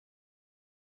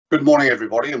Good morning,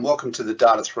 everybody, and welcome to the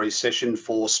Data 3 session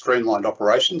for streamlined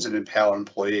operations and empower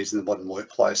employees in the modern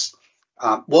workplace.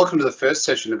 Welcome to the first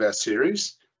session of our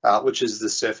series, which is the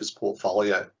Surface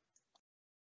Portfolio.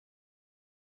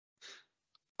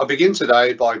 I begin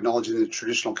today by acknowledging the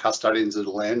traditional custodians of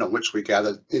the land on which we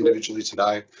gather individually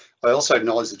today. I also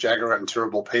acknowledge the Jagera and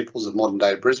Turrbal peoples of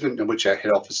modern-day Brisbane, in which our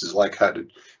head office is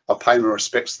located. I pay my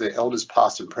respects to their elders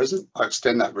past and present. I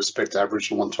extend that respect to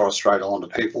Aboriginal and Torres Strait Islander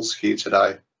peoples here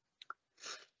today.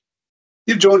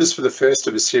 You've joined us for the first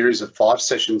of a series of 5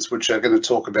 sessions, which are going to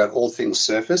talk about all things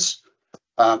Surface.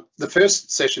 The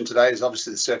first session today is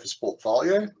obviously the Surface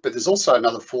Portfolio, but there's also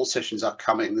another 4 sessions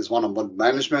upcoming. There's one on modern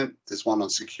management, there's one on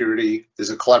security,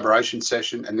 there's a collaboration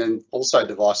session, and then also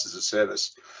device as a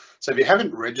service. So if you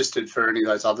haven't registered for any of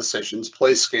those other sessions,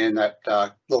 please scan that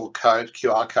little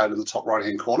QR code in the top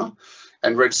right-hand corner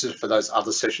and register for those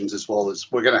other sessions as well.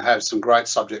 As we're going to have some great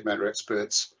subject matter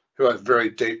experts who are very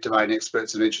deep domain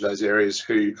experts in each of those areas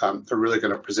who are really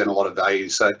going to present a lot of value.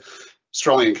 So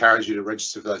strongly encourage you to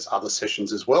register for those other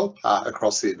sessions as well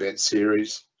across the event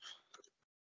series.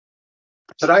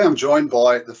 Today I'm joined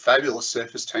by the fabulous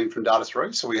Surface team from Data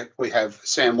 3. So we have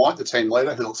Sam White, the team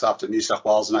leader, who looks after New South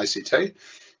Wales and ACT.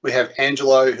 We have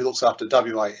Angelo, who looks after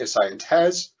WA, SA and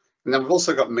Tas. And then we've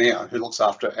also got Mia, who looks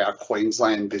after our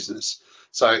Queensland business.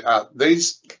 So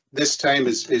this team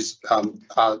is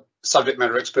subject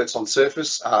matter experts on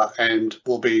Surface and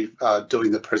will be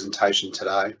doing the presentation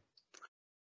today.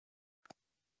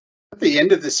 At the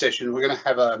end of this session, we're going to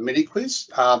have a mini quiz,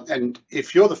 and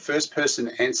if you're the first person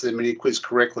to answer the mini quiz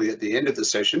correctly at the end of the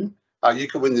session, you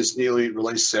can win this newly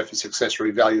released Surface accessory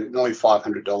valued at nearly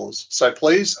 $500. So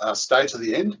please stay to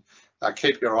the end,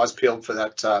 keep your eyes peeled for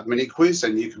that mini quiz,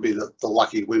 and you can be the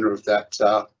lucky winner of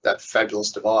that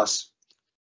fabulous device.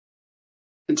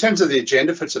 In terms of the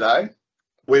agenda for today,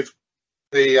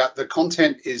 the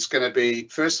content is going to be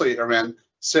firstly around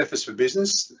Surface for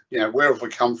Business. You know, where have we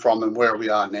come from and where we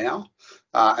are now?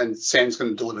 And Sam's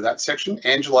going to deliver that section.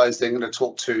 Angela is then going to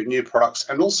talk to new products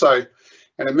and also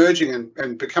an emerging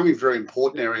and becoming very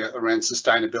important area around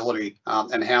sustainability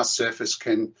and how Surface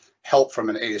can help from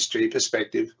an ESG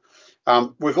perspective.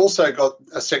 We've also got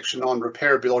a section on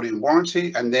repairability and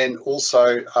warranty, and then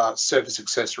also Surface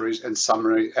accessories and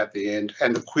summary at the end.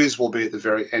 And the quiz will be at the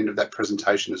very end of that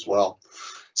presentation as well.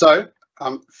 So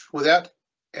without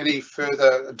any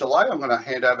further delay, I'm going to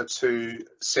hand over to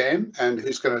Sam, and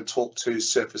who's going to talk to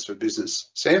Surface for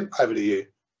Business. Sam, over to you.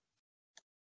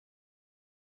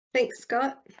 Thanks,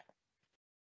 Scott.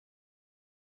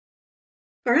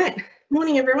 All right.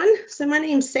 Morning, everyone. So my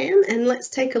name's Sam, and let's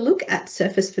take a look at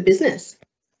Surface for Business.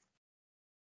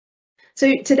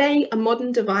 So today, a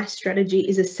modern device strategy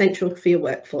is essential for your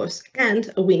workforce and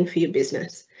a win for your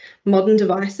business. Modern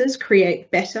devices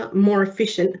create better, more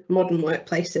efficient modern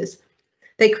workplaces.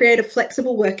 They create a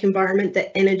flexible work environment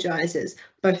that energizes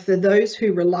both for those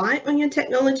who rely on your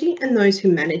technology and those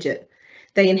who manage it.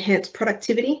 They enhance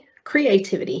productivity,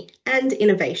 creativity, and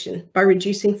innovation by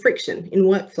reducing friction in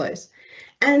workflows.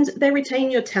 And they retain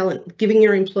your talent, giving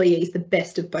your employees the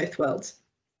best of both worlds.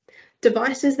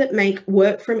 Devices that make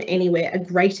work from anywhere a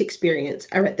great experience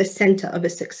are at the centre of a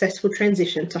successful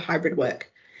transition to hybrid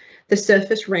work. The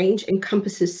Surface range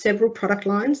encompasses several product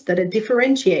lines that are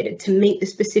differentiated to meet the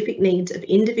specific needs of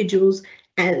individuals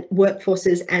and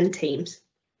workforces and teams.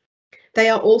 They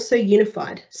are also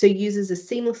unified, so users are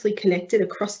seamlessly connected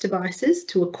across devices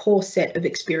to a core set of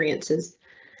experiences.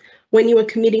 When you are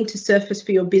committing to Surface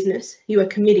for your business, you are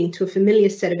committing to a familiar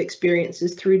set of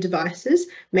experiences through devices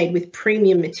made with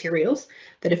premium materials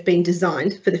that have been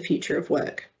designed for the future of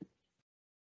work.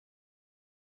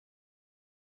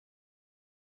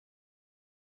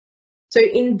 So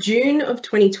in June of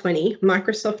 2020,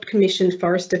 Microsoft commissioned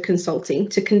Forrester Consulting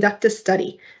to conduct a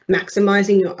study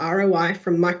maximising your ROI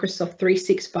from Microsoft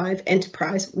 365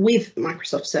 Enterprise with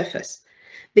Microsoft Surface.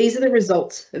 These are the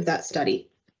results of that study.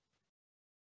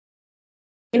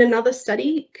 In another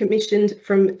study commissioned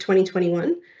from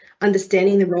 2021,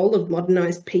 understanding the role of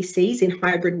modernised PCs in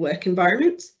hybrid work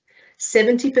environments,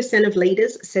 70% of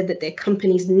leaders said that their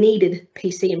companies needed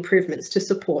PC improvements to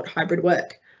support hybrid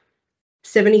work.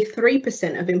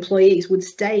 73% of employees would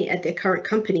stay at their current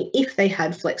company if they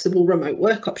had flexible remote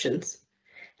work options.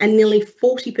 And nearly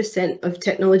 40% of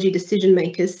technology decision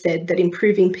makers said that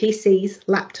improving PCs,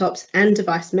 laptops, and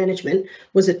device management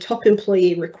was a top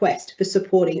employee request for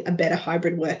supporting a better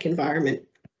hybrid work environment.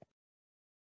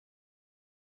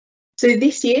 So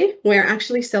this year, we're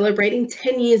actually celebrating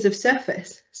 10 years of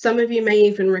Surface. Some of you may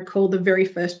even recall the very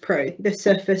first Pro, the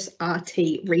Surface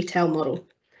RT retail model.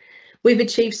 We've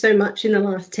achieved so much in the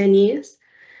last 10 years.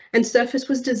 And Surface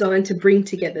was designed to bring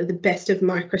together the best of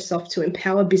Microsoft to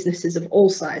empower businesses of all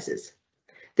sizes.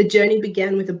 The journey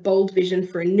began with a bold vision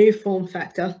for a new form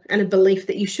factor and a belief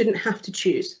that you shouldn't have to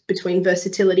choose between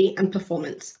versatility and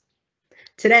performance.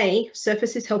 Today,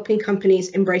 Surface is helping companies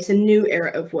embrace a new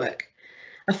era of work,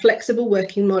 a flexible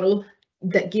working model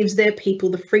that gives their people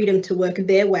the freedom to work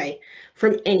their way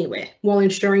from anywhere while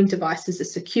ensuring devices are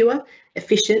secure,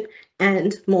 efficient,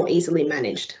 and more easily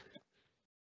managed.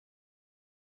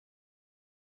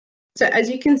 So as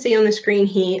you can see on the screen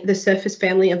here, the Surface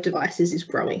family of devices is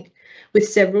growing. With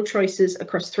several choices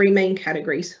across 3 main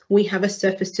categories, we have a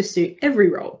Surface to suit every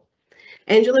role.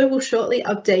 Angelo will shortly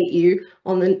update you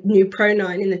on the new Pro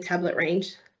 9 in the tablet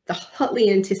range, the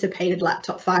hotly anticipated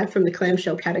Laptop 5 from the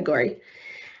clamshell category,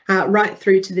 right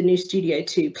through to the new Studio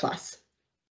 2 Plus.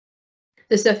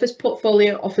 The Surface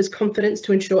portfolio offers confidence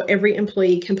to ensure every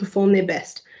employee can perform their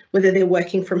best, whether they're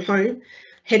working from home,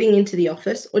 heading into the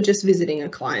office, or just visiting a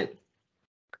client.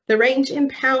 The range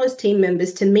empowers team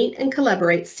members to meet and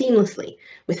collaborate seamlessly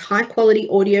with high-quality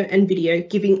audio and video,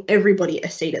 giving everybody a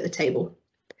seat at the table.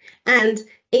 And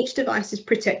each device is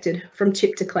protected from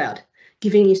chip to cloud,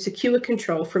 giving you secure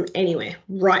control from anywhere,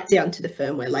 right down to the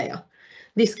firmware layer.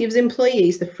 This gives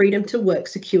employees the freedom to work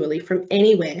securely from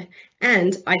anywhere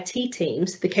and IT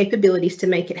teams the capabilities to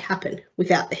make it happen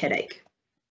without the headache.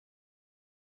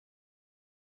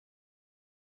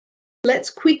 Let's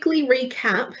quickly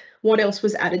recap what else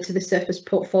was added to the Surface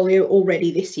portfolio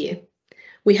already this year.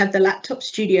 We have the Laptop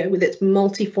Studio with its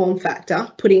multi-form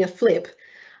factor, putting a flip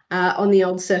on the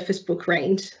old Surface Book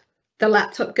range. The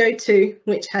Laptop Go 2,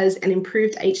 which has an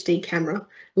improved HD camera,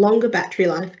 longer battery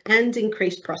life, and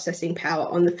increased processing power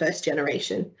on the first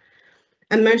generation.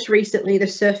 And most recently, the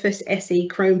Surface SE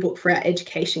Chromebook for our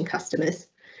education customers.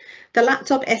 The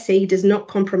Laptop SE does not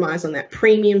compromise on that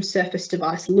premium Surface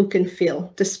device look and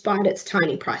feel, despite its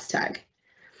tiny price tag.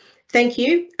 Thank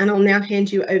you, and I'll now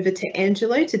hand you over to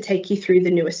Angelo to take you through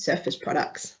the newest Surface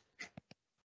products.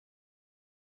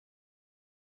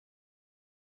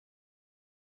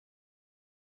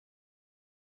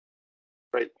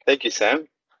 Great, thank you, Sam.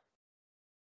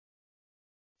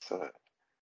 So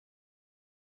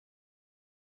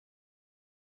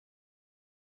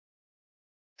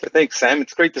thanks, Sam.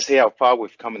 It's great to see how far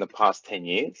we've come in the past 10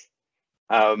 years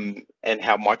and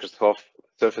how Microsoft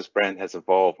Surface brand has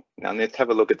evolved. Now let's have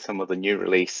a look at some of the new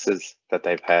releases that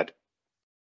they've had.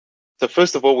 So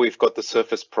first of all, we've got the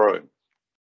Surface Pro,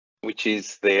 which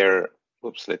is their,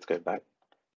 whoops, let's go back.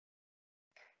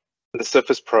 The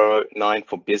Surface Pro 9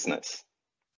 for business.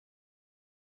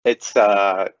 It's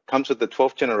comes with the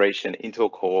 12th generation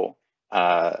Intel Core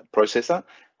processor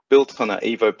built on an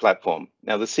Evo platform.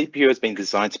 Now the CPU has been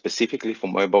designed specifically for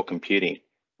mobile computing,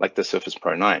 like the Surface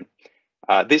Pro 9.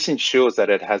 This ensures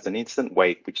that it has an instant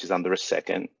wait, which is under a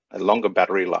second, a longer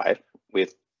battery life,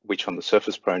 which on the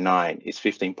Surface Pro 9 is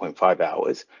 15.5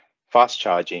 hours, fast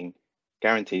charging,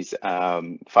 guarantees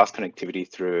fast connectivity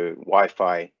through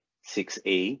Wi-Fi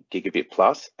 6E, Gigabit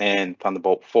Plus, and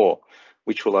Thunderbolt 4,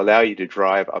 which will allow you to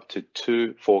drive up to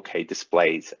 2 4K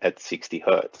displays at 60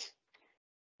 Hertz.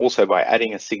 Also, by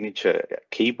adding a signature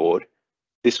keyboard,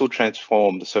 this will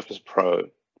transform the Surface Pro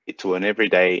into an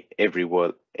everyday,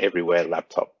 everywhere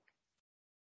laptop.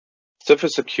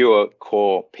 Surface Secure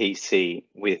Core PC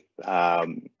with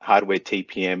hardware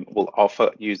TPM will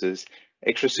offer users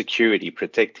extra security,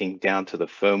 protecting down to the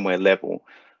firmware level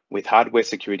with hardware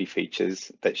security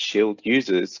features that shield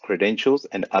users' credentials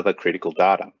and other critical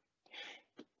data.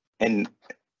 And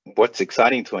what's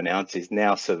exciting to announce is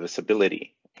now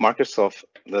serviceability. Microsoft,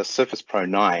 the Surface Pro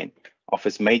 9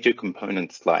 offers major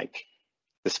components like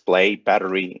display,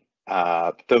 battery,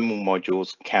 thermal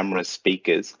modules, cameras,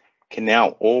 speakers, can now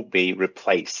all be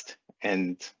replaced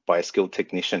and by a skilled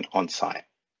technician on site.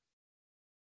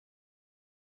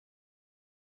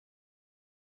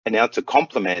 And now to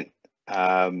complement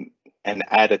and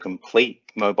add a complete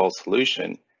mobile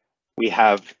solution, we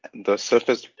have the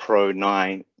Surface Pro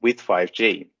 9 with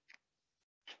 5G.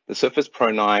 The Surface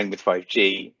Pro 9 with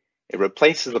 5G, it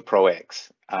replaces the Pro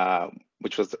X,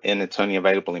 which was, and it's only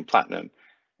available in Platinum.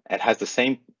 It has the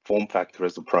same form factor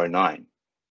as the Pro 9.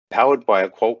 Powered by a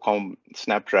Qualcomm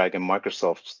Snapdragon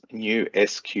Microsoft's new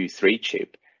SQ3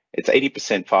 chip, it's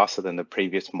 80% faster than the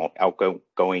previous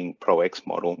outgoing Pro X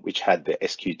model, which had the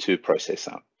SQ2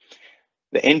 processor.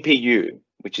 The NPU,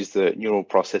 which is the neural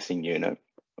processing unit,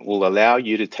 will allow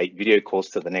you to take video calls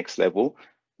to the next level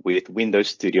with Windows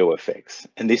Studio effects.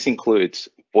 And this includes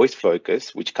voice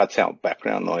focus, which cuts out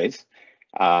background noise,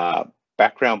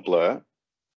 background blur,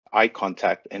 eye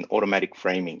contact, and automatic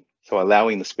framing. So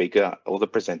allowing the speaker or the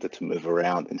presenter to move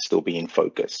around and still be in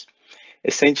focus.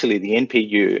 Essentially, the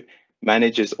NPU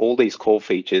manages all these core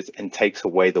features and takes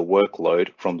away the workload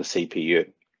from the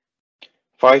CPU.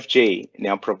 5G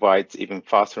now provides even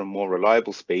faster and more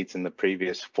reliable speeds than the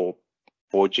previous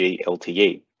 4G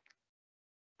LTE,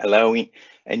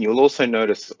 and you'll also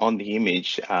notice on the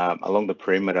image along the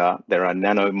perimeter, there are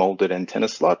nano molded antenna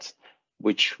slots,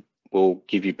 which will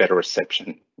give you better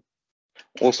reception.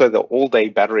 Also, the all-day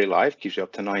battery life gives you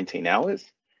up to 19 hours.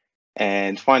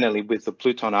 And finally, with the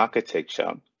Pluton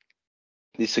architecture,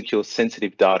 this secures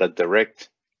sensitive data direct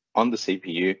on the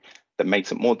CPU that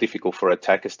makes it more difficult for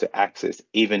attackers to access,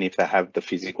 even if they have the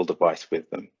physical device with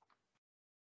them.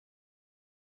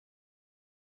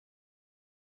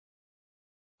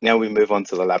 Now we move on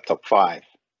to the Laptop 5.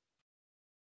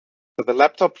 So the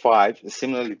Laptop 5,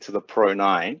 similarly to the Pro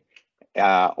 9,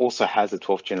 also has a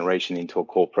 12th generation Intel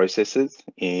Core processors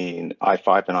in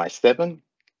i5 and i7,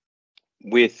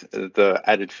 with the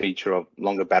added feature of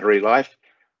longer battery life,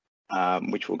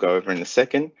 which we'll go over in a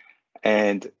second,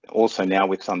 and also now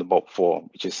with Thunderbolt 4,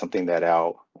 which is something that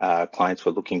our clients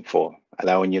were looking for,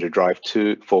 allowing you to drive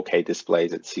two 4K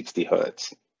displays at 60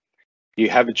 Hz. You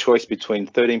have a choice between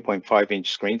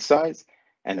 13.5-inch screen size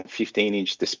and a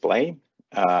 15-inch display,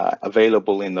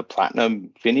 available in the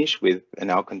platinum finish with an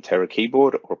Alcantara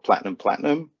keyboard, or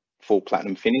platinum, full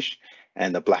platinum finish,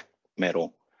 and the black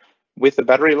metal. With the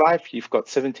battery life, you've got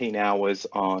 17 hours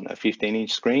on a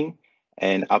 15-inch screen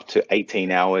and up to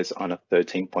 18 hours on a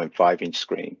 13.5-inch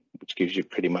screen, which gives you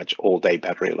pretty much all-day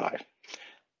battery life.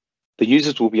 The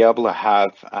users will be able to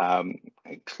have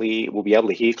will be able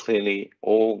to hear clearly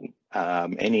all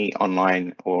any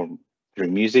online or through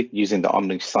music using the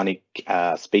Omnisonic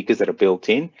speakers that are built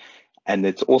in, and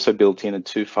it's also built in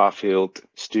two far-field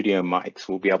studio mics.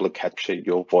 Will be able to capture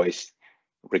your voice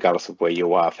regardless of where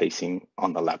you are facing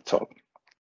on the laptop.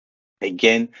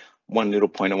 Again, one little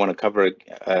point I want to cover,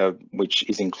 which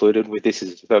is included with this,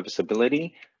 is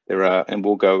serviceability. There are, and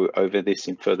we'll go over this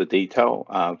in further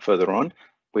detail further on.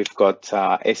 We've got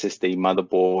SSD,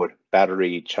 motherboard,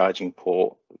 battery, charging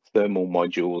port, thermal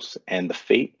modules, and the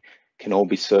feet can all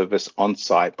be serviced on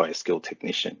site by a skilled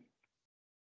technician.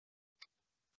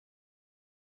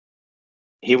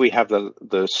 Here we have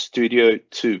the Studio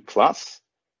 2 Plus.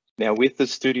 Now with the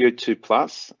Studio 2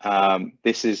 Plus,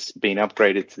 this has been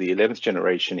upgraded to the 11th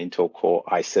generation Intel Core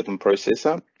i7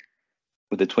 processor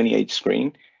with a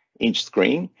 28-inch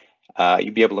screen.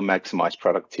 You'll be able to maximize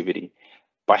productivity.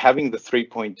 By having the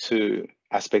 3.2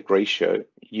 aspect ratio,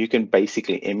 you can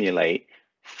basically emulate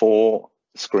 4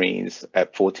 screens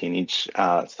at 14-inch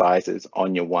sizes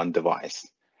on your one device.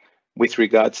 With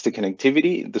regards to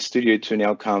connectivity, the Studio 2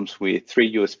 now comes with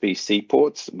 3 USB-C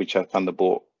ports, which are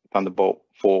Thunderbolt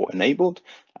 4 enabled,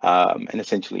 and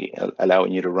essentially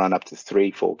allowing you to run up to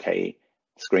 3 4K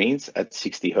screens at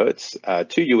 60 Hz,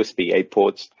 2 USB-A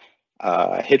ports,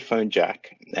 a headphone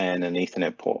jack, and an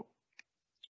Ethernet port.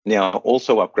 Now,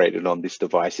 also upgraded on this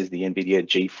device is the NVIDIA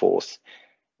GeForce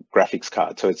graphics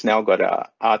card. So it's now got a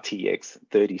RTX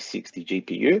 3060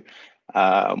 GPU,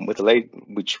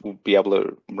 which will be able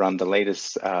to run the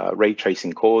latest ray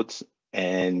tracing cores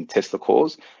and Tesla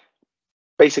cores,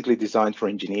 basically designed for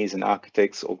engineers and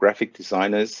architects or graphic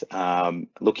designers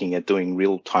looking at doing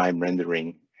real-time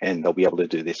rendering, and they'll be able to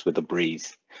do this with a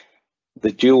breeze.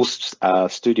 The dual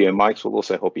studio mics will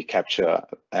also help you capture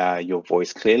your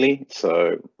voice clearly,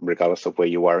 so regardless of where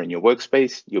you are in your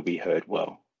workspace, you'll be heard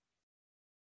well.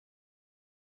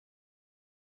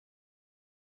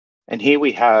 And here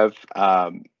we have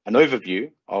an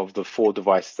overview of the 4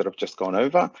 devices that I've just gone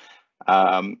over.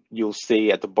 You'll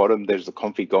see at the bottom there's the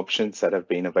config options that have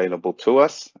been available to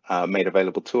us, made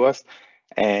available to us.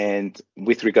 And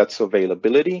with regards to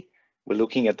availability, we're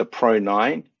looking at the Pro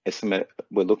 9 estimate.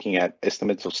 We're looking at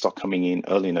estimates of stock coming in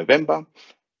early November.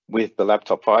 With the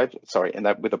Laptop 5, and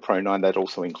that with the Pro 9, that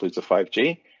also includes the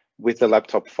 5G. With the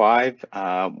Laptop 5,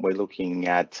 we're looking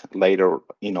at later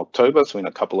in October, so in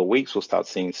a couple of weeks, we'll start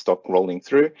seeing stock rolling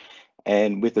through.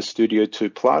 And with the Studio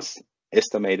 2 Plus,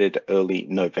 estimated early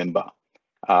November.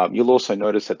 You'll also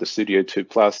notice that the Studio 2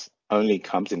 Plus only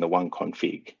comes in the one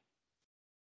config.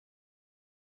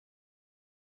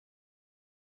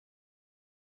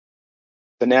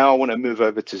 So now I want to move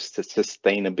over to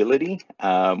sustainability,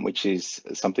 which is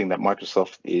something that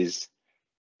Microsoft is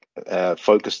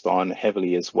focused on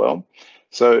heavily as well.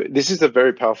 So this is a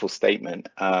very powerful statement.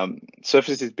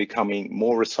 Surface is becoming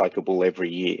more recyclable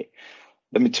every year.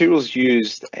 The materials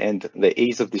used and the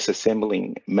ease of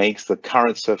disassembling makes the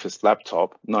current Surface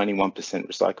laptop 91%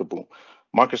 recyclable.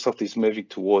 Microsoft is moving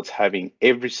towards having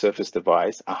every Surface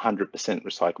device 100%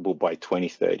 recyclable by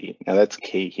 2030. Now that's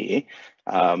key here.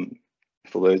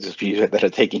 for those of you that are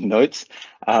taking notes.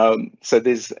 So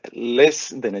there's less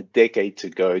than a decade to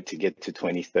go to get to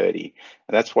 2030.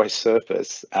 And that's why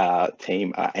Surface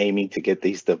team are aiming to get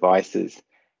these devices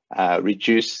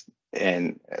reduce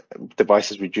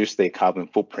their carbon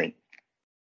footprint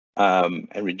and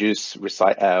reduce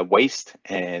waste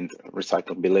and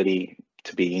recyclability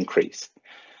to be increased.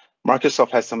 Microsoft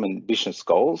has some ambitious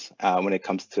goals when it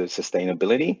comes to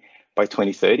sustainability. By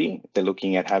 2030, they're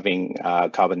looking at having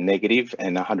carbon negative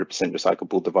and 100%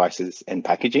 recyclable devices and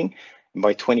packaging. And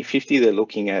by 2050, they're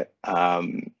looking at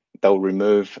they'll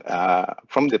remove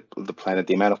from the planet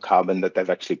the amount of carbon that they've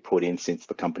actually put in since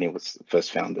the company was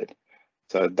first founded.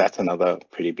 So that's another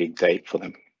pretty big date for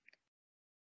them.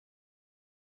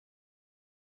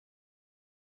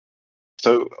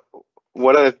 So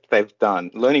what have they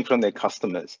done? Learning from their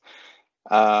customers.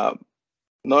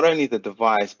 Not only the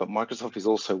device, but Microsoft is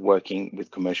also working with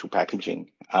commercial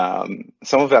packaging.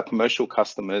 Some of our commercial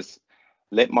customers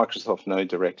let Microsoft know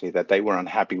directly that they were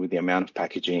unhappy with the amount of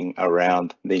packaging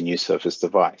around their new Surface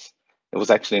device. It was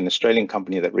actually an Australian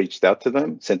company that reached out to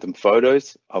them, sent them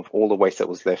photos of all the waste that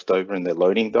was left over in their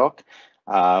loading dock,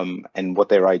 and what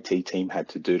their IT team had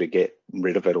to do to get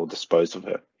rid of it or dispose of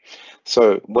it.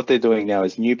 So what they're doing now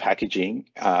is new packaging,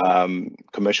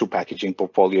 commercial packaging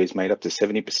portfolio is made up to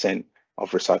 70%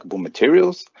 of recyclable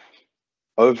materials.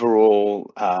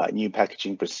 Overall, new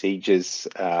packaging procedures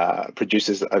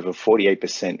produces over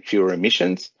 48% fewer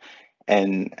emissions,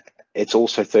 and it's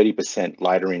also 30%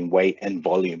 lighter in weight and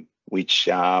volume, which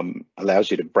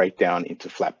allows you to break down into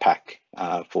flat pack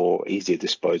for easier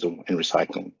disposal and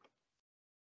recycling.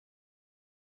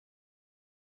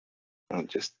 I'll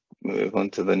just move on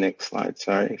to the next slide.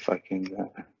 Sorry if I can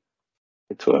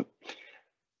get to it.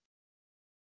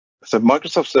 So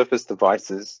Microsoft Surface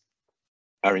devices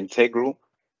are integral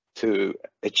to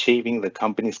achieving the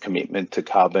company's commitment to a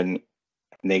carbon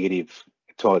negative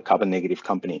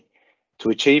company. To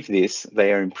achieve this,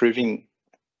 they are improving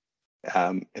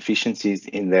efficiencies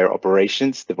in their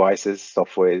operations, devices,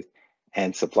 software,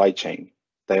 and supply chain.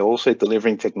 They are also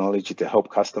delivering technology to help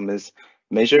customers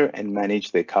measure and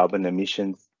manage their carbon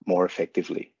emissions more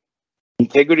effectively.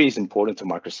 Integrity is important to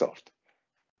Microsoft,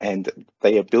 and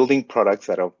they are building products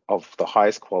that are of the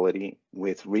highest quality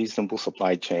with reasonable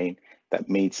supply chain that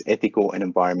meets ethical and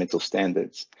environmental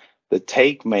standards. The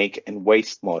take, make, and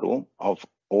waste model of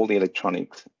all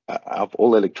electronics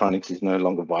is no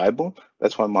longer viable.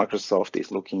 That's why Microsoft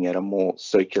is looking at a more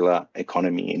circular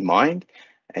economy in mind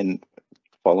and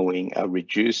following a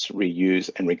reduce, reuse,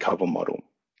 and recover model.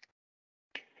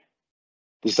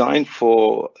 Designed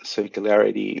for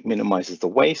circularity minimizes the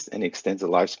waste and extends the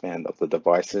lifespan of the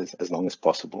devices as long as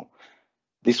possible.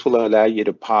 This will allow you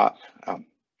to I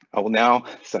will now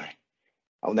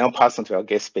pass on to our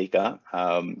guest speaker,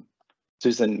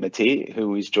 Susan Matee,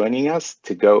 who is joining us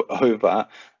to go over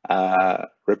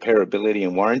repairability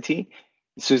and warranty.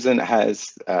 Susan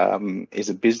is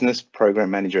a business program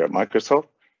manager at Microsoft,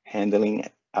 handling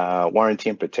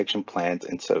warranty and protection plans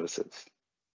and services.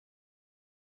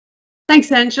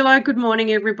 Thanks, Angela. Good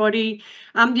morning, everybody.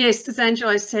 Yes, as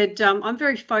Angela said, I'm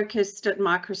very focused at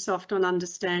Microsoft on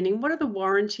understanding what are the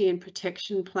warranty and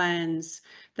protection plans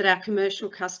that our commercial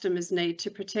customers need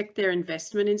to protect their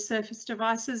investment in Surface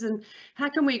devices, and how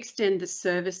can we extend the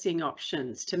servicing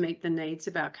options to meet the needs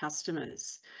of our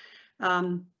customers.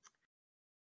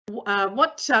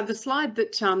 The slide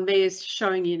that Mia is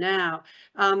showing you now,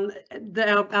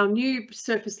 our new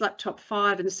Surface Laptop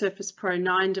 5 and Surface Pro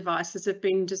 9 devices have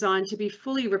been designed to be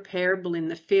fully repairable in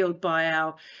the field by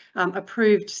our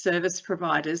approved service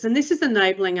providers, and this is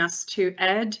enabling us to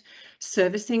add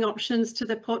servicing options to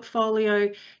the portfolio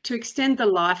to extend the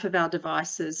life of our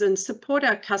devices and support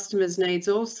our customers' needs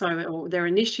also, or their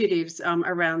initiatives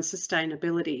around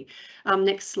sustainability.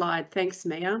 Next slide. Thanks,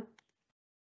 Mia.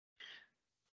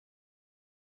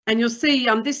 And you'll see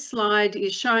this slide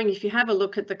is showing, if you have a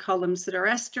look at the columns that are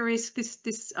asterisk,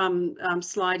 this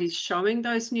slide is showing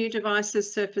those new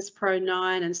devices, Surface Pro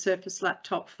 9 and Surface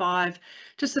Laptop 5,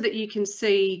 just so that you can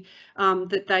see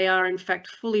that they are in fact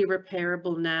fully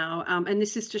repairable now. And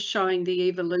this is just showing the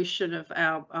evolution of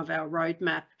our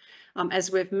roadmap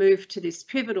as we've moved to this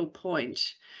pivotal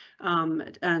point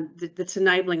that's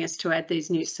enabling us to add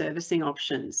these new servicing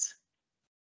options.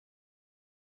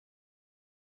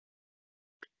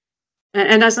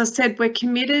 And as I said, we're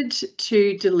committed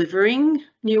to delivering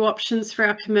new options for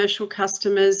our commercial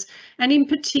customers, and in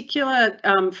particular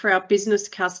for our business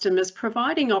customers,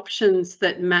 providing options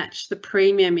that match the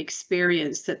premium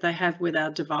experience that they have with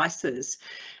our devices.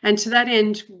 And to that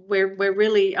end, we're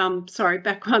really sorry,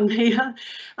 back one there.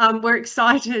 We're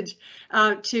excited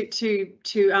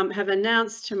to have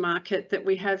announced to market that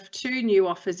we have 2 new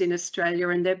offers in Australia,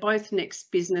 and they're both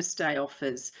next business day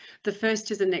offers. The first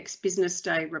is a next business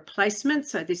day replacement,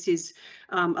 so this is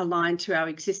aligned to our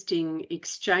existing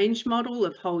exchange model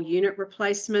of whole unit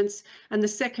replacements, and the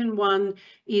second one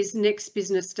is next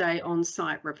business day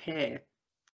on-site repair.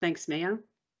 Thanks, Mia.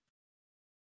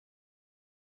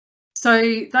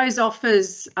 So those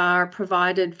offers are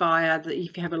provided via,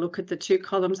 if you have a look at the 2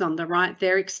 columns on the right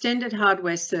there, Extended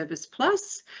Hardware Service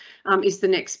Plus is the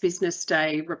next business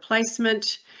day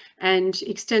replacement, and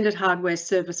Extended Hardware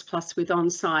Service Plus with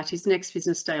on-site is next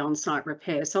business day on-site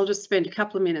repair. So I'll just spend a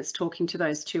couple of minutes talking to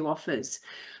those 2 offers.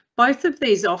 Both of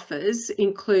these offers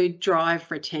include drive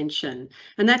retention,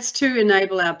 and that's to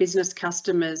enable our business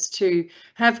customers to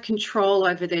have control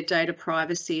over their data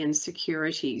privacy and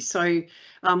security. So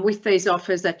with these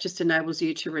offers, that just enables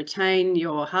you to retain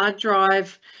your hard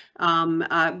drive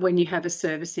when you have a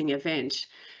servicing event.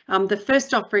 The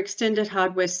first offer, Extended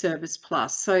Hardware Service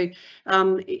Plus. So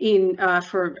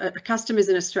for customers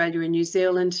in Australia and New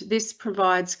Zealand, this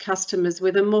provides customers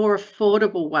with a more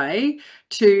affordable way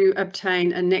to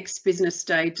obtain a next business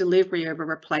day delivery of a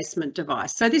replacement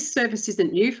device. So this service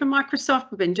isn't new for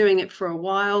Microsoft. We've been doing it for a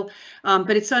while,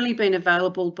 but it's only been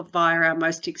available via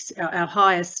our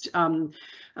highest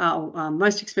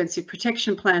most expensive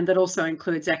protection plan that also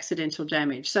includes accidental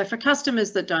damage. So for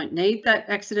customers that don't need that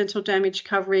accidental damage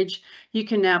coverage, you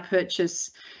can now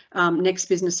purchase next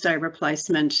business day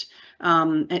replacement,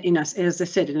 as I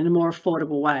said, in a more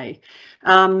affordable way.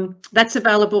 That's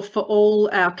available for all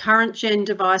our current gen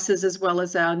devices, as well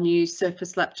as our new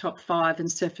Surface Laptop 5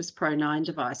 and Surface Pro 9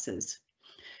 devices.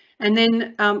 And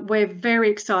then we're very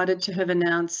excited to have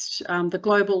announced the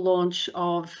global launch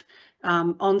of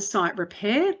on-site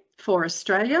repair for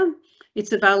Australia.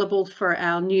 It's available for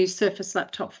our new Surface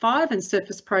Laptop 5 and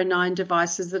Surface Pro 9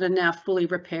 devices that are now fully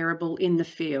repairable in the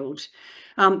field.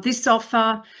 This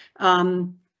offer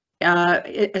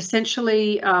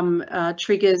essentially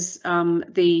triggers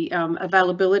the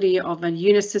availability of a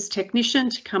Unisys technician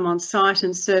to come on site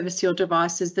and service your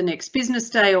devices the next business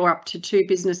day, or up to 2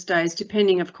 business days,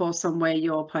 depending, of course, on where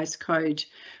your postcode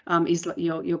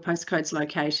your postcode's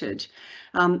located.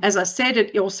 As I said,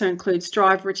 it also includes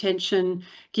drive retention,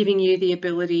 giving you the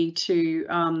ability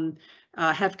to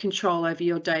have control over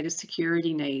your data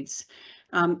security needs.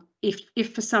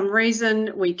 If for some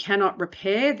reason we cannot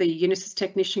repair, the Unisys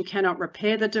technician cannot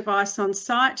repair the device on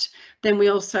site, then we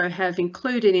also have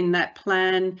included in that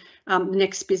plan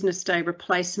next business day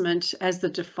replacement as the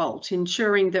default,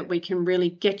 ensuring that we can really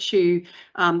get you,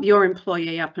 your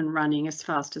employee, up and running as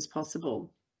fast as possible.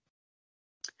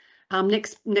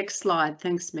 Next slide.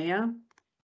 Thanks, Mia.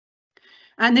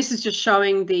 And this is just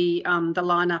showing the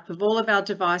lineup of all of our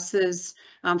devices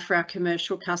for our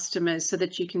commercial customers, so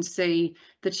that you can see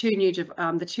the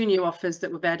two new offers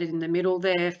that we've added in the middle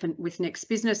there with next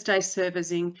business day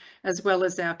servicing, as well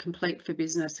as our Complete for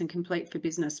Business and Complete for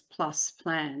Business Plus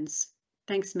plans.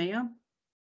 Thanks, Mia.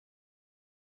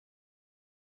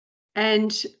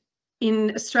 And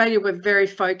in Australia, we're very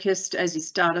focused, as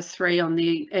is Data3, on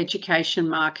the education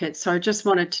market. So I just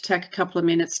wanted to take a couple of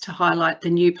minutes to highlight the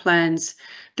new plans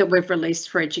that we've released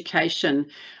for education.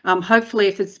 Hopefully,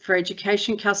 if it's for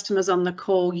education customers on the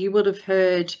call, you would have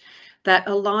heard that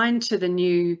aligned to the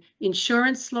new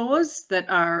insurance laws that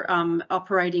are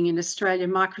operating in Australia,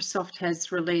 Microsoft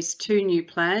has released 2 new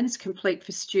plans, Complete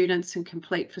for Students and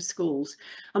Complete for Schools.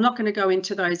 I'm not going to go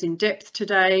into those in depth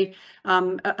today,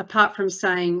 apart from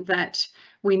saying that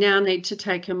we now need to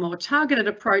take a more targeted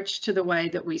approach to the way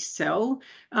that we sell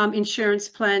insurance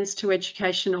plans to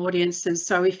education audiences.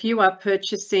 So if you are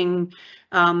purchasing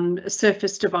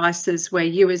Surface devices where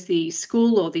you as the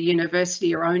school or the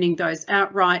university are owning those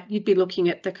outright, you'd be looking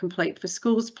at the Complete for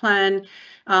Schools plan.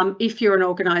 If you're an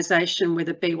organisation with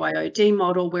a BYOD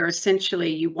model where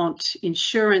essentially you want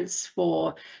insurance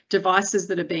for devices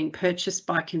that are being purchased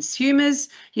by consumers,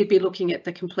 you'd be looking at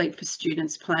the Complete for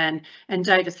Students plan, and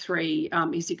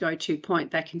Data3 is your go-to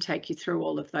point that can take you through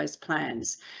all of those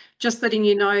plans. Just letting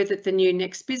you know that the new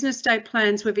next business day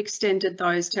plans, we've extended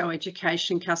those to our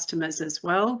education customers as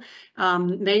well.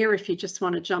 Mia, if you just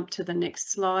want to jump to the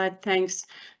next slide, thanks.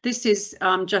 This is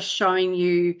just showing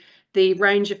you the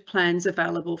range of plans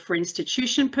available for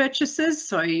institution purchases.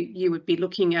 So you would be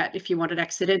looking at, if you wanted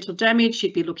accidental damage,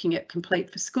 you'd be looking at Complete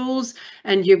for Schools,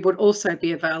 and you would also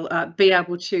be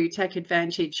able to take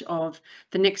advantage of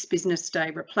the next business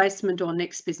day replacement or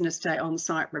next business day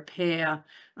on-site repair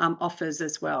offers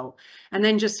as well. And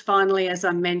then just finally, as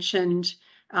I mentioned,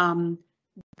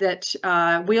 that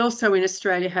we also in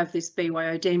Australia have this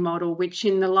BYOD model, which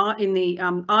in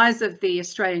the eyes of the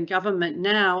Australian government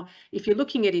now, if you're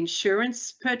looking at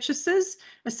insurance purchases,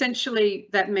 essentially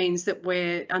that means that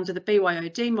we're under the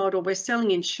BYOD model, we're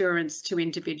selling insurance to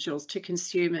individuals, to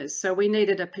consumers. So we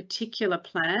needed a particular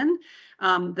plan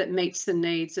that meets the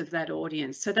needs of that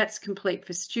audience. So that's Complete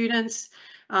for Students.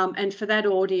 And for that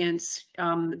audience,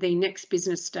 the next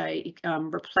business day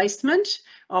replacement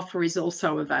offer is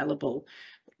also available.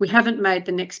 We haven't made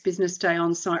the next business day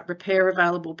on-site repair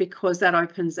available because that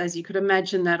opens, as you could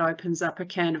imagine, that opens up a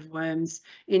can of worms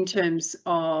in terms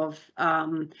of,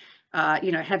 having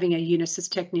a Unisys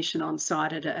technician on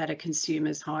site at a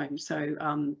consumer's home. So,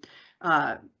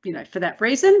 for that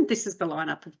reason, this is the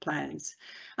lineup of plans.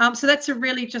 So that's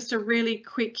just a really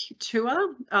quick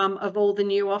tour of all the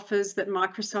new offers that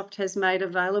Microsoft has made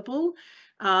available.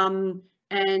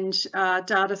 And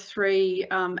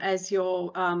Data3 as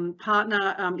your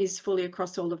partner is fully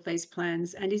across all of these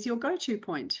plans and is your go-to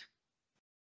point.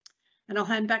 And I'll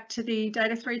hand back to the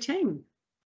Data3 team.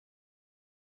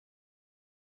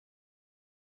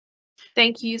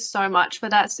 Thank you so much for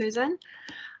that, Susan.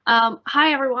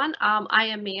 Hi everyone, I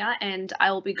am Mia and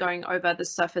I will be going over the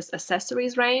Surface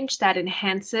accessories range that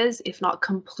enhances, if not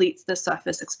completes, the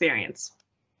Surface experience.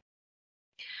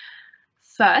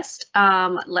 First,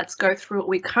 let's go through what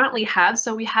we currently have.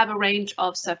 So we have a range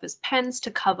of Surface pens to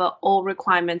cover all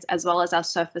requirements, as well as our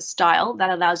Surface style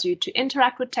that allows you to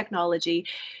interact with technology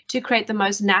to create the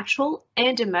most natural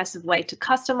and immersive way to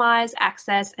customize,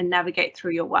 access, and navigate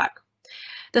through your work.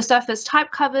 The Surface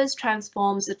type covers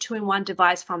transforms a two-in-one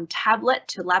device from tablet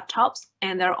to laptops,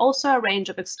 and there are also a range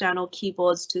of external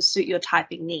keyboards to suit your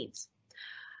typing needs.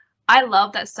 I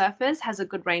love that Surface has a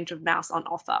good range of mouse on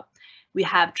offer. We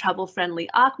have travel-friendly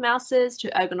arc mouses to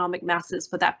ergonomic mouses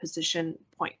for that position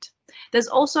point. There's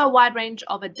also a wide range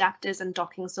of adapters and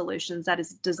docking solutions that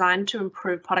is designed to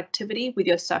improve productivity with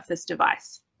your Surface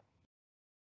device.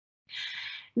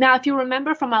 Now, if you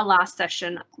remember from our last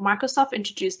session, Microsoft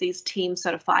introduced these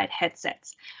team-certified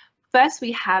headsets. First,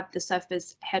 we have the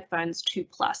Surface Headphones 2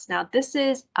 Plus. Now, this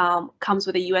comes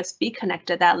with a USB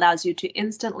connector that allows you to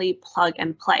instantly plug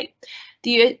and play.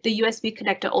 The USB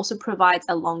connector also provides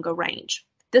a longer range.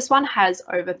 This one has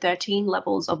over 13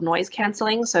 levels of noise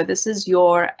cancelling, so this is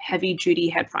your heavy-duty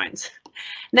headphones.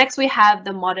 Next, we have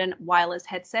the modern wireless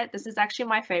headset. This is actually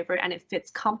my favorite, and it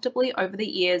fits comfortably over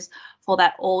the ears for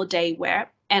that all-day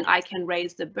wear, and I can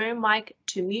raise the boom mic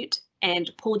to mute and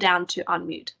pull down to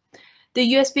unmute.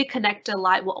 The USB connector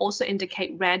light will also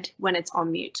indicate red when it's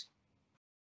on mute.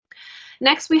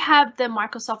 Next, we have the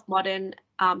Microsoft Modern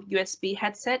USB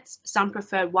headsets. Some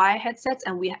prefer wire headsets,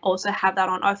 and we also have that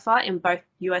on offer in both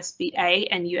USB-A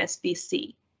and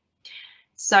USB-C.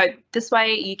 So this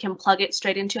way you can plug it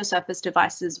straight into your Surface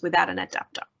devices without an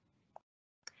adapter.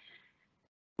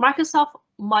 Microsoft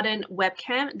Modern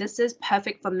Webcam. This is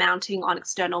perfect for mounting on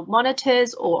external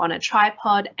monitors or on a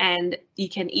tripod, and you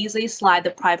can easily slide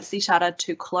the privacy shutter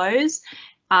to close.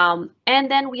 And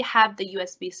then we have the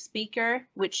USB speaker,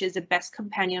 which is the best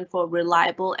companion for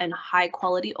reliable and high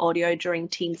quality audio during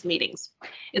Teams meetings.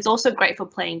 It's also great for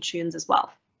playing tunes as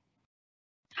well.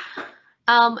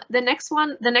 The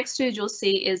next two you'll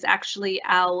see is actually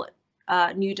our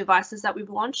new devices that we've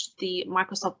launched, the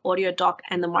Microsoft Audio Dock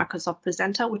and the Microsoft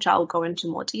Presenter, which I will go into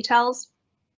more details.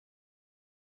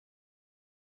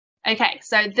 Okay,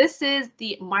 so this is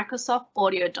the Microsoft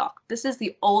Audio Dock. This is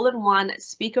the all-in-one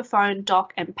speakerphone,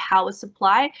 dock, and power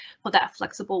supply for that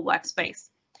flexible workspace.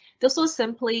 This will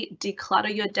simply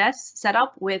declutter your desk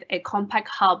setup with a compact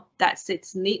hub that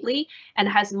sits neatly and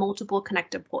has multiple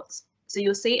connector ports. So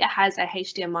you'll see it has a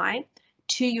HDMI,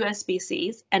 2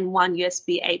 USB-Cs, and 1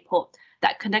 USB-A port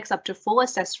that connects up to 4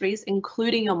 accessories,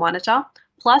 including your monitor,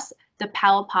 plus the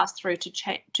power pass-through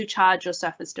to charge your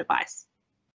Surface device.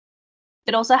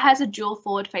 It also has a dual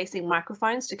forward-facing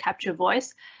microphones to capture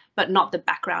voice, but not the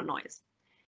background noise.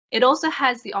 It also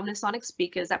has the Omnisonic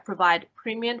speakers that provide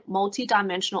premium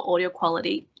multi-dimensional audio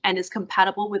quality and is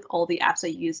compatible with all the apps I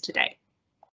use today.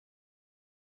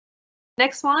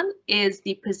 Next one is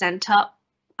the Presenter,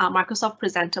 Microsoft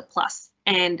Presenter Plus.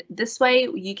 And this way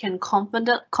you can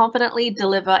confidently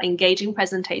deliver engaging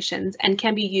presentations and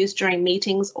can be used during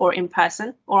meetings or in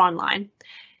person or online.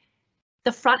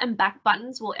 The front and back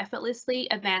buttons will effortlessly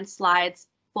advance slides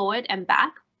forward and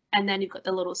back, And then you've got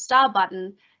the little star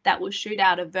button that will shoot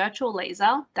out a virtual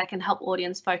laser that can help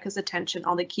audience focus attention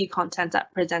on the key content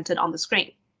that presented on the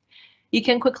screen. You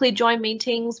can quickly join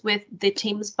meetings with the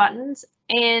Teams buttons,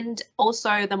 and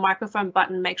also the microphone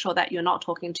button makes sure that you're not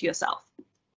talking to yourself.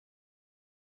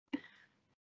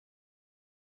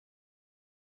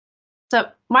 So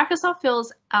Microsoft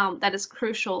feels that it's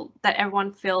crucial that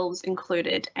everyone feels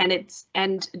included, and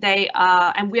we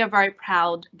are very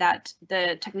proud that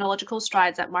the technological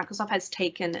strides that Microsoft has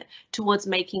taken towards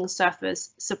making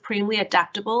Surface supremely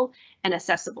adaptable and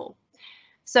accessible.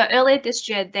 So earlier this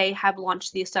year, they have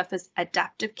launched the Surface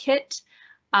Adaptive Kit,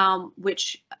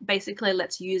 which basically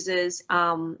lets users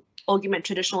augment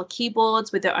traditional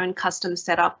keyboards with their own custom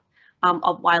setup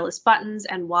of wireless buttons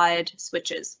and wired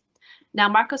switches. Now,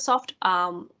 Microsoft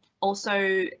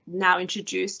also now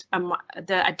introduced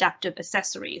the adaptive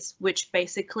accessories, which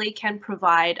basically can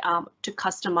provide to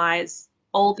customize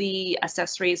all the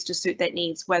accessories to suit their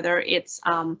needs, whether it's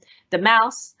the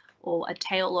mouse or a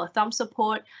tail or thumb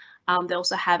support. They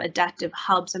also have adaptive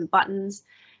hubs and buttons.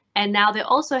 And now they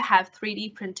also have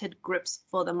 3D printed grips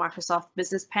for the Microsoft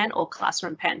Business Pen or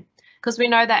Classroom Pen, because we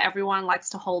know that everyone likes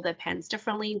to hold their pens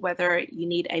differently, whether you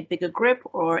need a bigger grip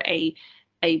or a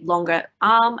longer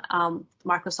arm.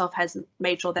 Microsoft has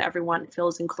made sure that everyone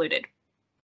feels included.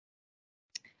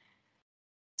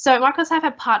 So Microsoft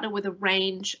have partnered with a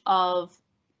range of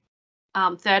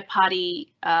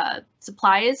third-party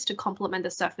suppliers to complement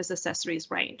the Surface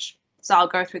accessories range. So I'll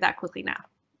go through that quickly now.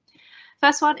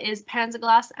 First one is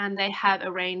Panzerglass, and they have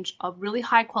a range of really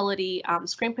high quality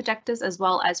screen protectors as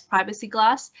well as privacy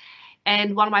glass.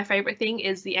 And one of my favorite things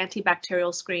is the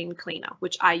antibacterial screen cleaner,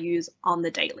 which I use on the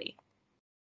daily.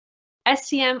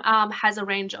 STM has a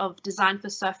range of design for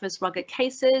Surface rugged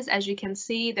cases. As you can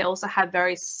see, they also have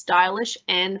very stylish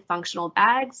and functional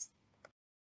bags.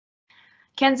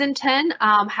 Kensington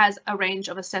has a range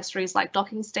of accessories like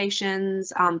docking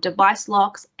stations, device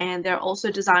locks, and they're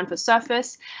also designed for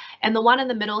Surface. And the one in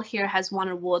the middle here has won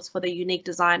awards for the unique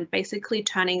design, basically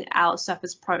turning our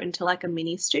Surface Pro into like a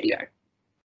mini studio.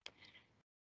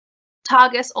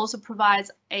 Targus also provides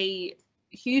a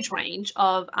huge range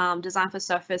of design for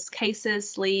Surface cases,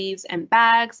 sleeves, and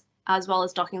bags, as well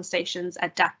as docking stations,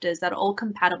 adapters that are all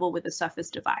compatible with the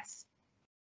Surface device.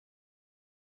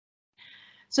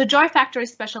 So Joy Factory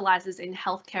specializes in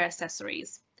healthcare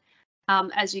accessories.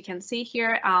 As you can see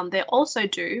here, they also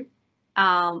do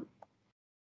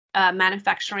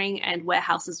manufacturing and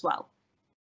warehouse as well.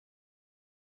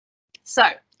 So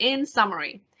in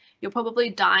summary, you're probably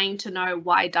dying to know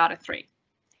why Data3.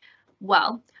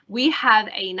 Well, we have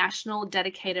a national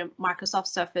dedicated Microsoft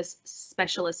Surface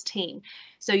specialist team.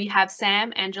 So you have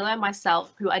Sam, Angela, and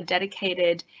myself who are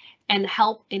dedicated and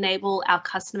help enable our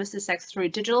customer success through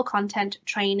digital content,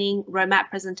 training, roadmap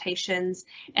presentations,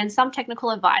 and some technical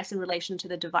advice in relation to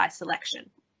the device selection.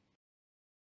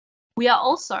 We are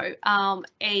also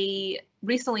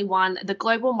recently won the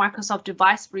Global Microsoft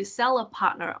Device Reseller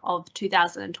Partner of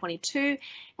 2022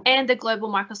 and the Global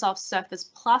Microsoft Surface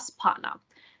Plus Partner.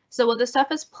 So the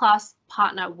Surface Plus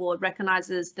Partner Award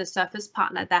recognizes the Surface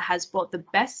partner that has brought the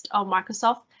best of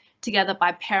Microsoft together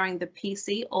by pairing the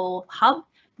PC or hub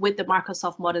with the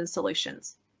Microsoft modern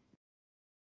solutions.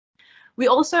 We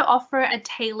also offer a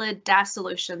tailored DaaS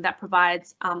solution that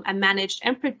provides a managed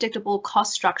and predictable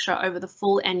cost structure over the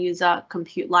full end user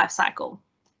compute lifecycle,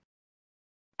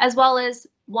 as well as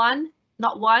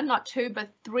not one, not two, but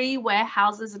 3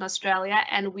 warehouses in Australia,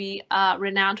 and we are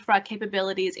renowned for our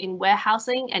capabilities in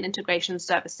warehousing and integration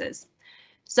services.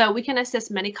 So we can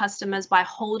assist many customers by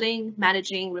holding,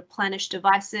 managing, replenish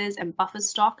devices and buffer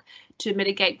stock to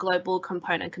mitigate global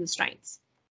component constraints.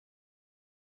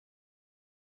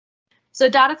 So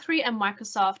Data3 and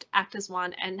Microsoft act as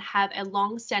one and have a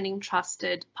long-standing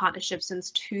trusted partnership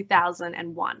since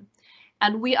 2001.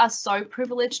 And we are so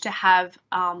privileged to have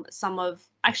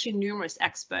actually numerous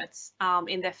experts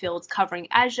in their fields covering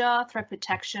Azure, threat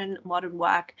protection, modern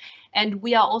work, and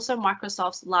we are also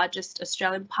Microsoft's largest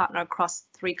Australian partner across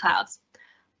 3 clouds.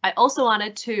 I also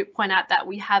wanted to point out that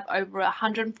we have over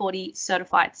 140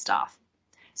 certified staff.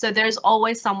 So there's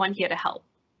always someone here to help.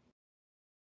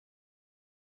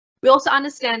 We also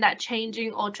understand that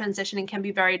changing or transitioning can be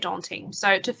very daunting.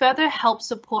 So to further help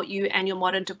support you and your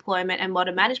modern deployment and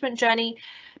modern management journey,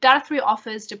 Data3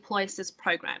 offers Deploy Assist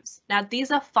programs. Now, these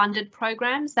are funded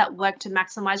programs that work to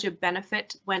maximize your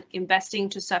benefit when investing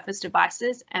to Surface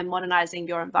devices and modernizing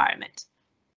your environment.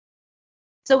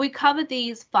 So we cover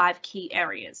these 5 key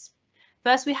areas.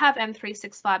 First, we have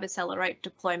M365 Accelerate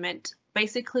Deployment,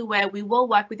 basically where we will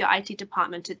work with your IT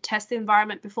department to test the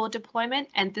environment before deployment,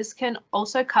 and this can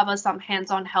also cover some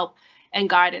hands-on help and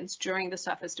guidance during the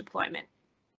Surface deployment.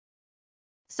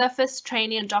 Surface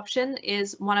training adoption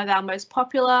is one of our most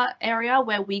popular area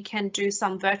where we can do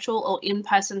some virtual or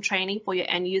in-person training for your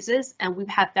end users, and we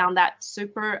have found that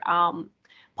super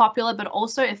popular but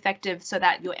also effective so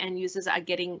that your end users are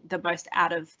getting the most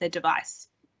out of their device.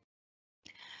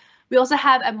 We also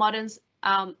have a modern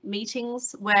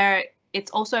meetings where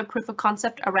it's also a proof of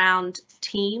concept around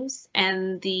teams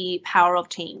and the power of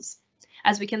teams.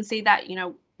 As we can see that, you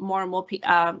know, more and more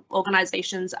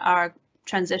organizations are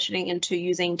transitioning into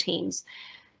using Teams.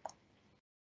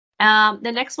 The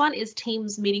next one is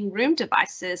Teams meeting room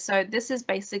devices. So this is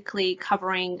basically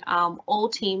covering all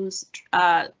Teams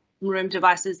room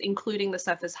devices, including the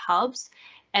Surface hubs.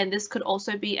 And this could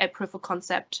also be a proof of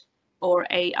concept or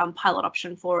a pilot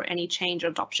option for any change or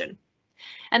adoption.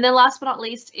 And then last but not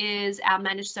least is our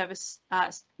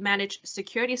managed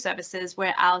security services,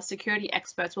 where our security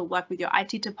experts will work with your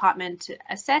IT department to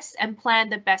assess and plan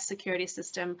the best security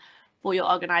system for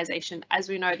your organization. As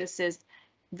we know, this is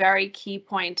very key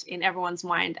point in everyone's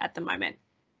mind at the moment.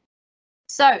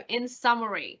 So in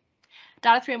summary,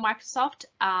 Data3 and Microsoft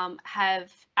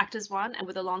have act as one and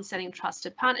with a long-standing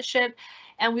trusted partnership.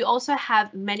 And we also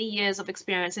have many years of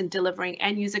experience in delivering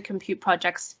end user compute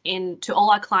projects to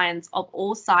all our clients of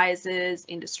all sizes,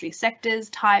 industry sectors,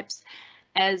 types,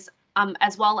 as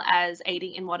well as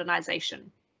aiding in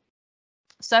modernization.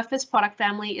 Surface product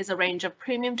family is a range of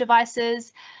premium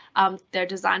devices. They're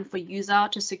designed for user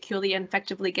to securely and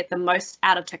effectively get the most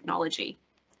out of technology.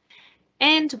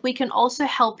 And we can also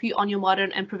help you on your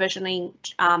modern and provisioning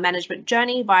management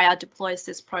journey via our Deploy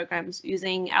Assist programs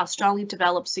using our strongly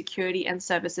developed security and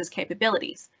services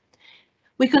capabilities.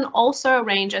 We can also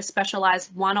arrange a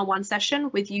specialized one-on-one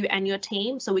session with you and your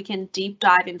team so we can deep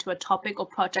dive into a topic or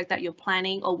project that you're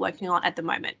planning or working on at the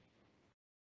moment.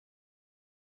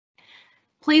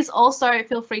 Please also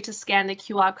feel free to scan the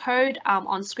QR code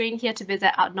on screen here to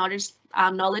visit our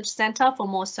Knowledge Center for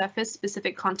more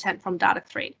Surface-specific content from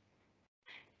Data3.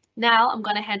 Now I'm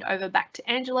going to hand over back to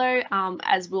Angelo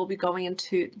as we'll be going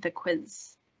into the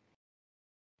quiz.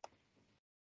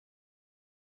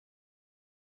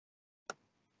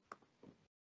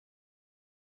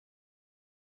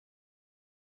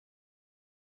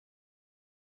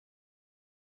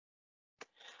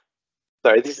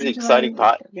 Sorry, this is the exciting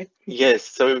part. Yes,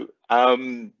 so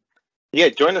yeah,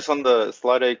 join us on the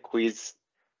Slido quiz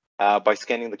by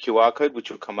scanning the QR code, which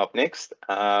will come up next.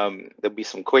 There'll be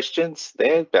some questions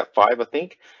there, about 5, I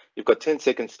think. You've got 10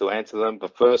 seconds to answer them. The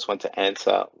first one to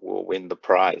answer will win the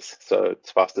prize. So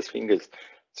it's fastest fingers.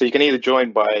 So you can either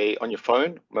join on your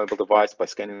phone, mobile device, by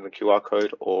scanning the QR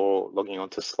code, or logging on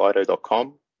to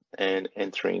slido.com and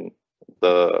entering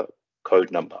the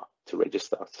code number to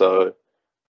register. So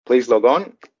please log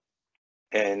on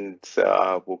and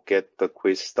we'll get the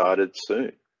quiz started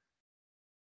soon.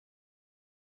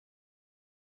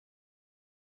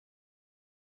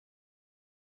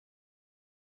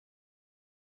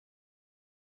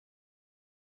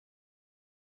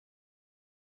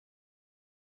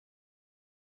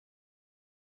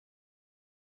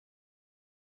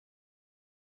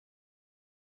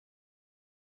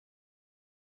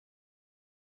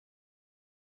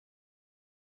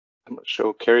 I'm not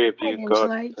sure, Kerry, have you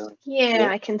got? Yeah,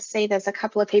 I can see there's a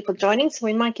couple of people joining, so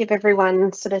we might give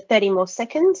everyone sort of 30 more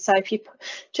seconds. So if you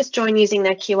just join using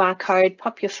that QR code,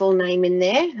 pop your full name in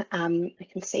there. I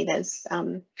can see there's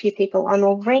a few people on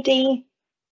already.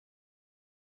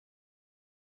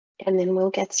 And then we'll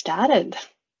get started.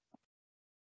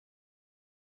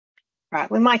 Right,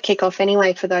 we might kick off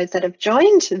anyway for those that have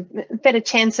joined. A better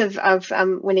chance of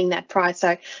winning that prize.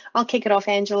 So I'll kick it off,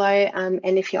 Angelo, and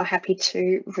if you're happy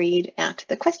to read out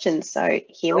the questions. So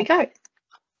here we go.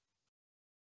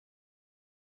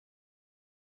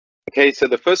 Okay, so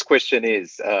the first question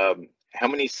is, how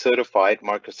many certified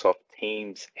Microsoft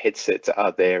Teams headsets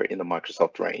are there in the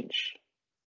Microsoft range?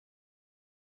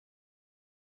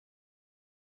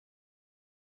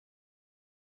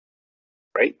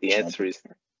 Great, the answer is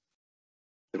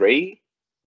 3.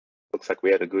 Looks like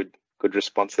we had a good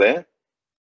response there.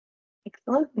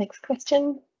 Excellent. Next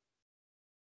question.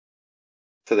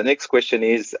 So the next question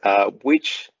is,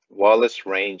 which wireless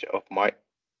range of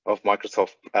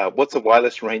Microsoft? What's the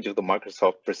wireless range of the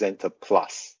Microsoft Presenter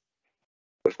Plus?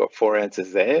 We've got 4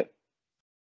 answers there.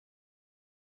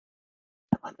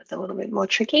 That one was a little bit more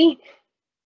tricky.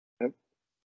 Yep.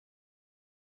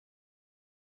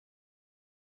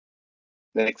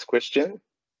 Next question.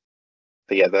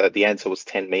 So yeah, the answer was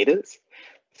 10 meters.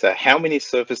 So how many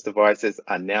Surface devices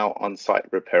are now on-site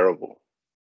repairable?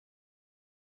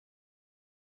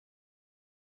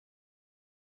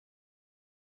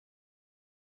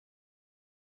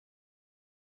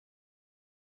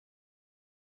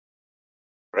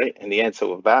 right? And the answer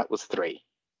of that was 3.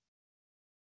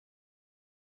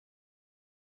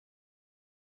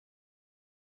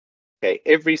 Okay,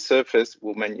 every surface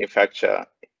will manufacture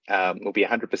will be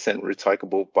 100%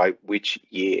 recyclable by which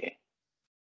year?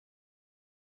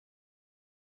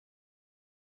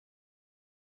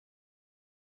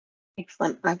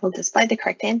 Excellent. I will display the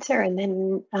correct answer and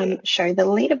then show the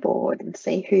leaderboard and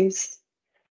see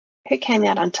who came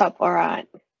out on top. All right.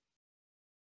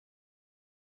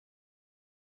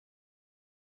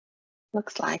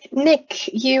 Looks like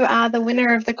Nick, you are the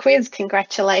winner of the quiz.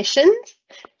 Congratulations.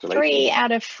 3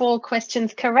 out of 4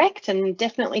 questions correct, and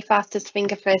definitely fastest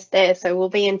finger first there. So we'll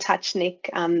be in touch, Nick.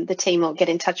 The team will get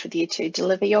in touch with you to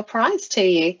deliver your prize to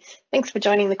you. Thanks for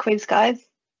joining the quiz, guys.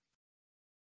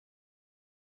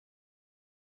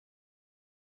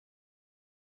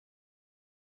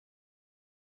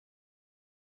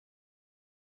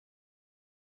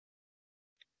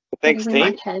 Thanks, we team.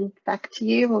 might hand back to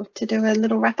you to do a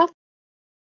little wrap up.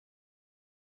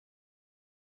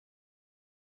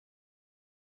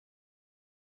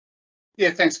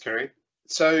 Yeah, thanks, Kerry.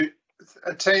 So,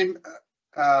 team,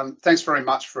 thanks very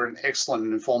much for an excellent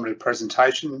and informative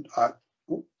presentation.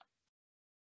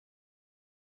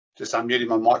 Just unmuting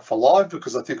my mic for live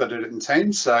because I think I did it in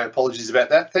Teams, so apologies about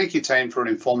that. Thank you, team, for an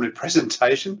informative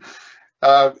presentation.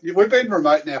 We've been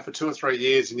remote now for 2 or 3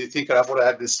 years, and you think I would have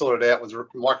had this sorted out with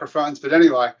microphones, but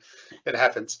anyway, it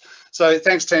happens. So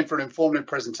thanks, team, for an informative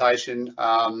presentation.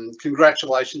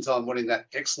 Congratulations on winning that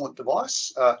excellent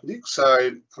device, Nick.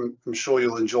 So I'm sure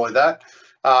you'll enjoy that.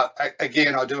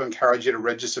 Again, I do encourage you to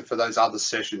register for those other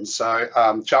sessions.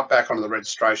 So jump back onto the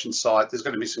registration site. There's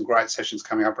going to be some great sessions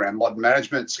coming up around modern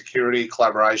management, security,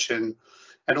 collaboration,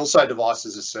 and also device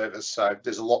as a service. So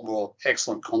there's a lot more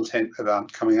excellent content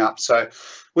coming up. So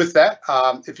with that,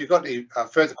 if you've got any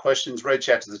further questions, reach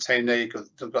out to the team there.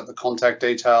 You've got the contact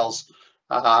details.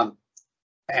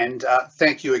 And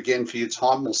thank you again for your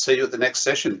time. We'll see you at the next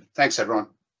session. Thanks, everyone.